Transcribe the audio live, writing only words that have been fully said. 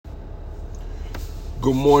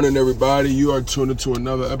Good morning, everybody. You are tuned into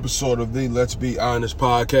another episode of the Let's Be Honest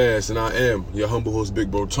podcast, and I am your humble host, Big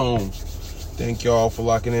Bro Tone. Thank y'all for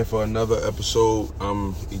locking in for another episode.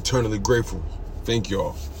 I'm eternally grateful. Thank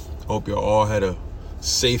y'all. Hope y'all all had a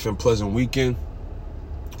safe and pleasant weekend.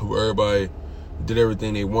 Hope everybody did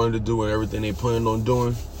everything they wanted to do and everything they planned on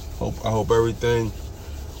doing. I hope everything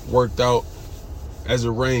worked out as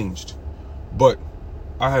arranged. But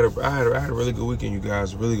I had a really good weekend, you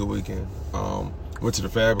guys. Really good weekend. Went to the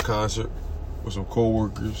Fab concert with some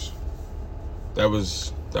coworkers. That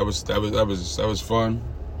was fun.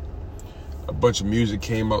 A bunch of music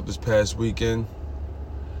came out this past weekend.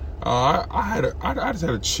 I just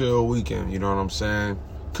had a chill weekend. You know what I'm saying?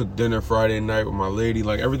 Cooked dinner Friday night with my lady.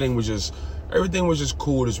 Like everything was just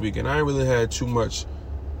cool this weekend. I ain't really had too much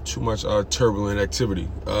turbulent activity.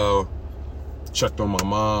 Checked on my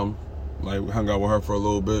mom. Like hung out with her for a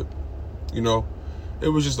little bit. You know, it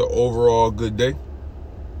was just an overall good day.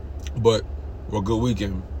 But a good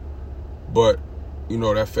weekend. But you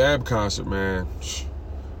know that Fab concert, man.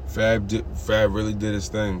 Fab really did his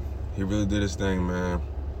thing. He really did his thing, man.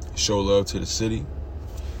 He showed love to the city.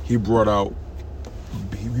 He brought out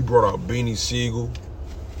Beanie Sigel,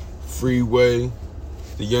 Freeway,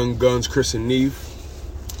 the Young Guns, Chris and Neef.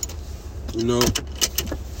 You know,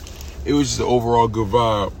 it was just an overall good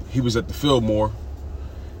vibe. He was at the Fillmore.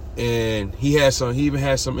 And he even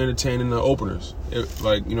had some entertaining openers. You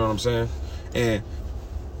know what I'm saying? And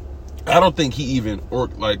I don't think I'm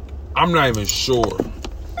not even sure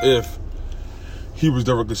if he was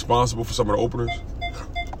directly responsible for some of the openers.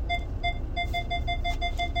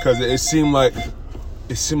 Because it seemed like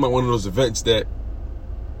one of those events that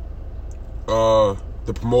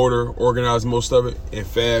the promoter organized most of it, and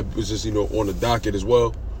Fab was just, on the docket as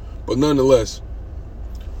well. But nonetheless,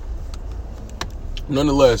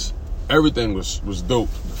 everything was dope.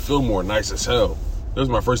 The Fillmore, nice as hell. It was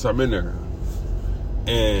my first time in there.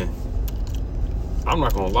 And I'm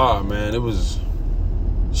not gonna lie, man, it was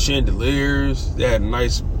chandeliers. They had a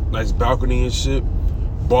nice balcony and shit.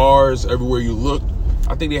 Bars everywhere you looked.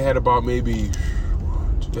 I think they had about they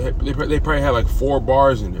probably had like 4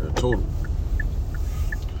 bars in there total.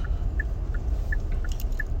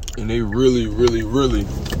 And they really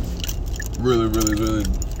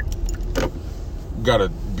got a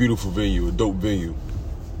beautiful venue, a dope venue.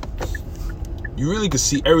 You really could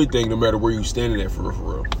see everything no matter where you're standing at, for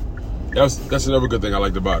real. That's another good thing I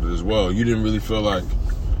liked about it as well. You didn't really feel like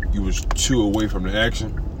you was too away from the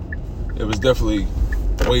action. It was definitely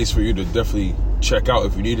ways for you to definitely check out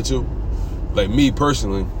if you needed to. Like me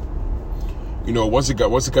personally, once it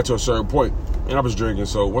got to a certain point, and I was drinking,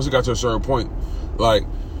 so once it got to a certain point, like,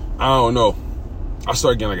 I don't know, I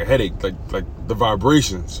started getting like a headache, like the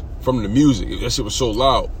vibrations from the music. That shit was so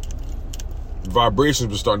loud. The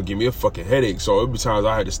vibrations were starting to give me a fucking headache. So every time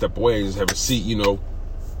I had to step away and just have a seat,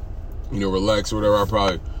 relax or whatever. I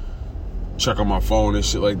probably check on my phone and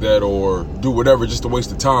shit like that, or do whatever just to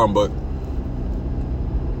waste the time. But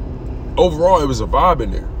overall, it was a vibe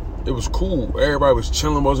in there. It was cool. Everybody was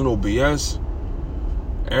chilling. Wasn't no BS.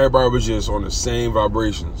 Everybody was just on the same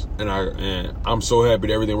vibrations, and I'm so happy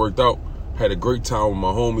that everything worked out. Had a great time with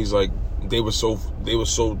my homies. Like, they were so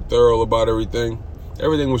thorough about everything.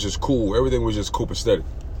 Everything was just cool. Everything was just copacetic.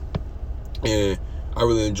 And I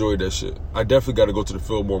really enjoyed that shit. I definitely got to go to the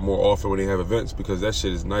Fillmore more often when they have events, because that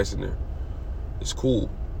shit is nice in there. It's cool.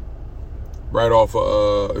 Right off,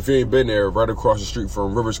 if you ain't been there, right across the street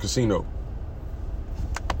from Rivers Casino.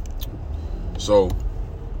 So,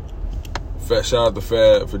 shout out to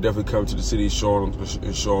Fab for definitely coming to the city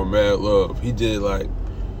and showing mad love. He did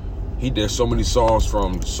so many songs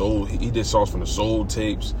from the soul. He did songs from the soul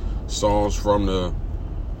tapes, songs from the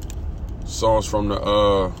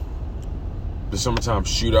Summertime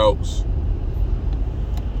Shootouts.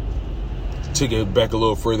 Took it back a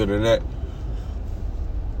little further than that.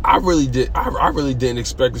 I really didn't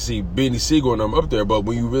expect to see Beanie Sigel and them up there, but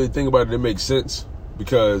when you really think about it, it makes sense,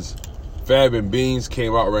 because Fab and Beans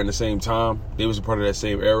came out around the same time. They was a part of that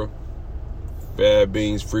same era. Fab,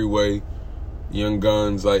 Beans, Freeway, Young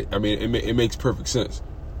Guns, it makes perfect sense.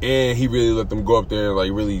 And he really let them go up there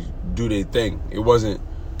and really do their thing. It wasn't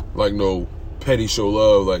like no petty show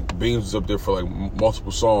love. Like, Beans was up there for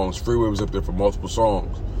multiple songs. Freeway was up there for multiple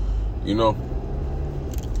songs.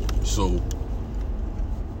 So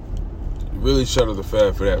really shout out to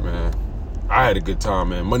Fab for that, man. I had a good time,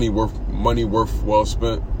 man. Money worth well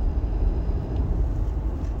spent.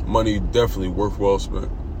 Money definitely worth well spent.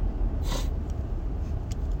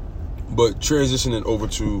 But transitioning over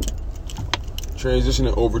to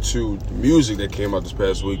the music that came out this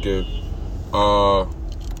past weekend.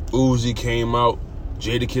 Uzi came out,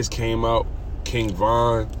 Jadakiss came out, King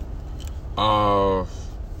Von. But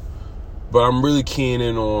I'm really keying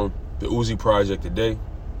in on the Uzi project today.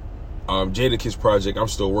 Jadakiss project I'm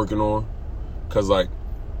still working on, cause like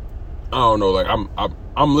I don't know, like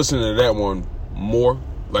I'm listening to that one more.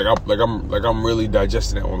 I'm really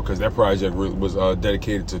digesting that one because that project really was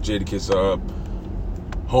dedicated to Jadakiss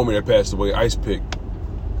homie that passed away, Ice Pick.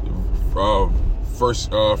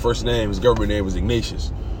 First name, his government name was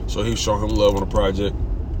Ignatius, so he was showing him love on the project.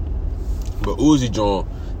 But Uzi John,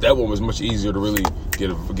 that one was much easier to really get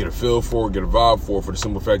a feel for, get a vibe for the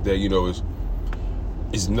simple fact that, you know,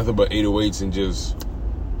 it's nothing but 808s and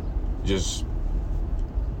just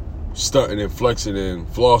stunting and flexing and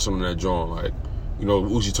flossing on that joint. Like, you know,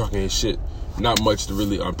 Uzi talking his shit. Not much to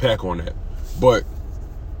really unpack on that. But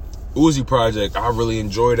Uzi project, I really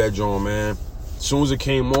enjoyed that joint, man. As soon as it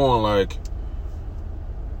came on,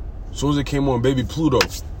 Baby Pluto,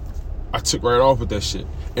 I took right off with that shit.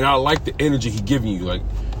 And I like the energy he giving you. Like,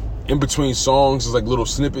 in between songs, there's like little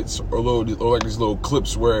snippets or like these little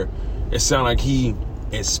clips where it sound like he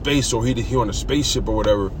in space, or he on a spaceship or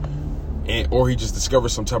whatever, or he just discovered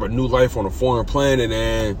some type of new life on a foreign planet,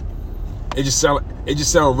 and it just sound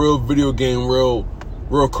real video game, real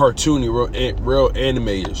cartoony, real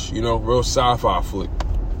anime-ish, you know, real sci-fi flick.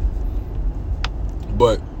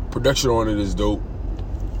 But production on it is dope.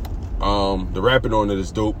 The rapping on it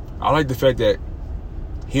is dope. I like the fact that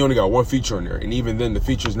he only got one feature on there, and even then, the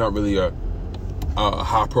feature is not really a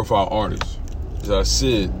high-profile artist. It's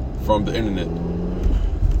Sid from the internet,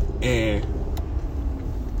 and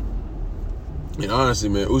honestly,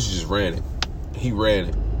 man, Uzi just ran it. He ran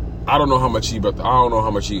it. I don't know how much he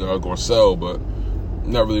gonna sell, but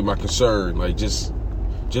not really my concern. Like just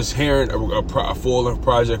hearing a full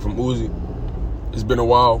project from Uzi, it's been a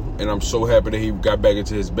while, and I'm so happy that he got back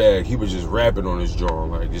into his bag. He was just rapping on his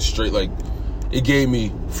drawing, like just straight, like it gave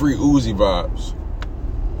me free Uzi vibes.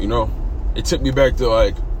 You know, it took me back to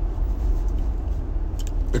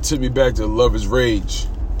Love Is Rage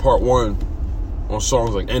Part 1 on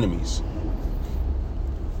songs like Enemies.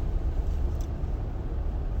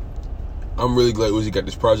 I'm really glad Uzi got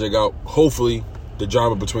this project out. Hopefully, the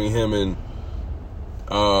drama between him and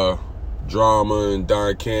Drama and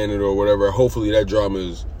Don Cannon or whatever, hopefully that drama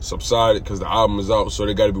is subsided because the album is out, so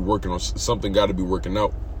they got to be working on something. Got to be working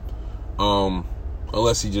out.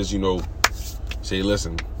 Unless he just, you know, say,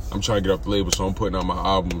 listen, I'm trying to get off the label, so I'm putting out my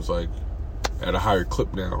albums like at a higher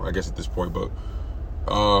clip now, I guess at this point. But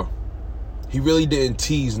he really didn't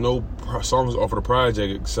tease no songs off of the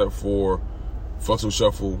project except for Fluxo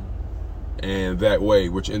Shuffle and That Way,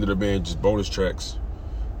 which ended up being just bonus tracks.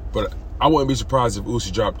 But I wouldn't be surprised if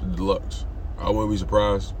Uzi dropped the deluxe. I wouldn't be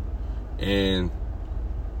surprised. And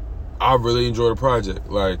I really enjoyed the project.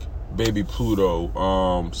 Like Baby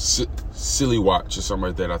Pluto, Silly Watch or something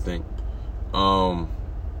like that, I think.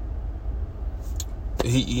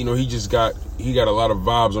 He got a lot of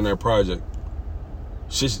vibes on that project.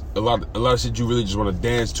 A lot of shit you really just want to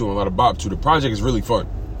dance to and a lot of bop to. The project is really fun.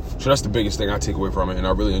 So that's the biggest thing I take away from it, and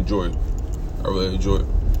I really enjoy it. And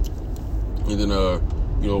then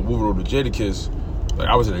moving over to Jadakiss, like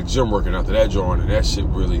I was in the gym working out to that joint, and that shit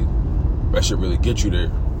really get you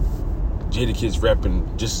there. Jadakiss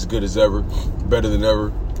rapping just as good as ever, better than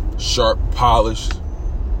ever, sharp, polished.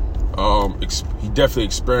 He definitely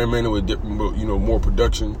experimented with different, more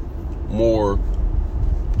production, more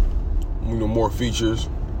features.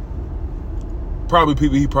 Probably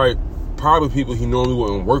people he normally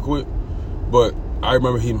wouldn't work with, but I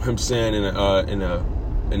remember him saying in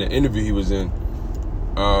an interview he was in,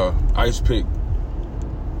 Ice Pick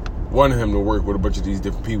wanted him to work with a bunch of these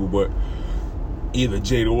different people, but either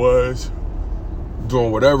Jada was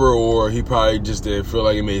doing whatever, or he probably just didn't feel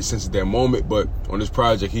like it made sense at that moment. But on this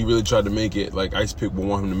project, he really tried to make it like Ice Pick would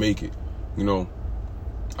want him to make it. You know,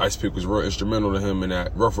 Ice Pick was real instrumental to him in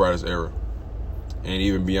that Rough Riders era, and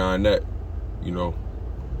even beyond that, you know.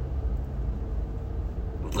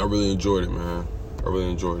 I really enjoyed it, man. I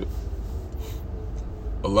really enjoyed it.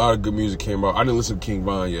 A lot of good music came out. I didn't listen to King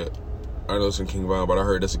Von yet. But I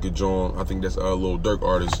heard that's a good joint. I think that's a Lil Durk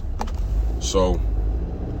artist. So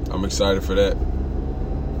I'm excited for that.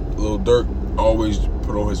 Lil Durk always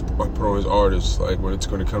put on his artists, like when it's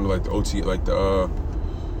going to come to like the OT, like the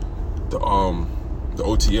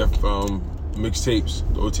OTF mixtapes,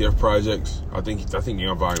 the OTF projects. I think they're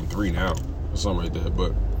on volume 3 now or something like that.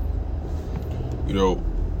 But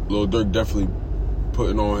Lil Durk definitely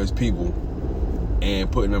putting on his people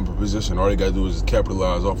and putting them in position. All they gotta do is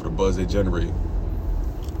capitalize off of the buzz they generate.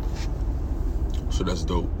 So that's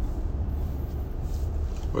dope.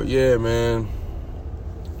 But yeah, man,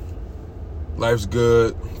 life's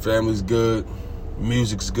good, family's good,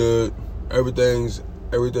 music's good, everything's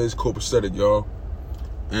copacetic, y'all.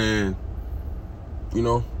 And, you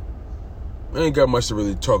know, I ain't got much to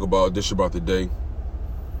really talk about today.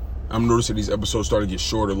 I'm noticing these episodes starting to get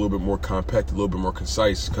shorter, a little bit more compact, a little bit more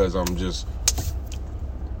concise, because I'm just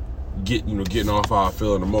getting off how I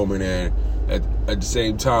feel in the moment. And at the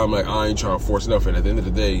same time, like, I ain't trying to force nothing. At the end of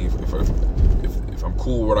the day, if I'm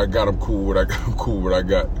cool with what I got, I'm cool with what I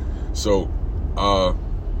got. So,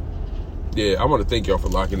 yeah, I want to thank y'all for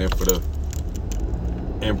locking in for the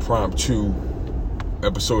impromptu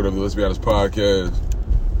episode of the Let's Be Honest podcast.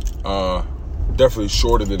 Definitely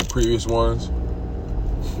shorter than the previous ones,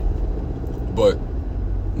 but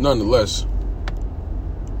nonetheless,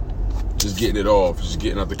 just getting it off, just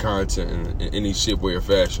getting out the content in any shape, way, or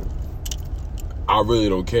fashion. I really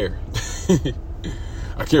don't care.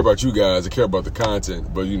 I care about you guys. I care about the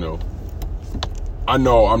content, but I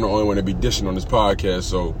know I'm the only one to be dishing on this podcast,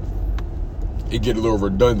 so it get a little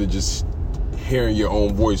redundant just hearing your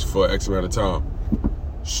own voice for X amount of time.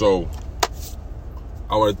 So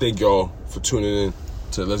I want to thank y'all for tuning in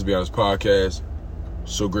to Let's Be Honest podcast.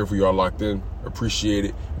 So grateful y'all locked in. Appreciate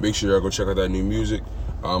it. Make sure y'all go check out that new music.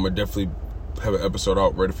 I definitely have an episode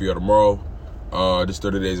out ready for y'all tomorrow. This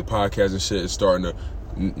 30 days of podcasting shit is starting to.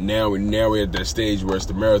 Now we're at that stage where it's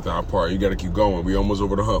the marathon part. You got to keep going. We almost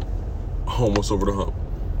over the hump.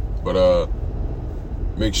 But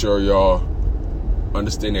make sure y'all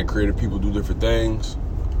understand that creative people do different things.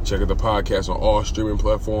 Check out the podcast on all streaming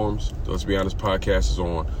platforms. Let's Be Honest podcast is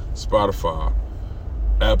on Spotify,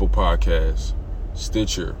 Apple Podcasts,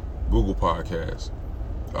 Stitcher, Google Podcasts,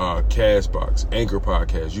 Castbox, Anchor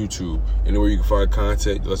Podcast, YouTube. Anywhere you can find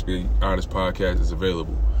content, Let's Be Honest podcast is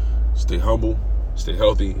available. Stay humble, stay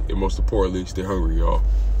healthy, and most importantly, stay hungry, y'all.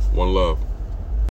 One love.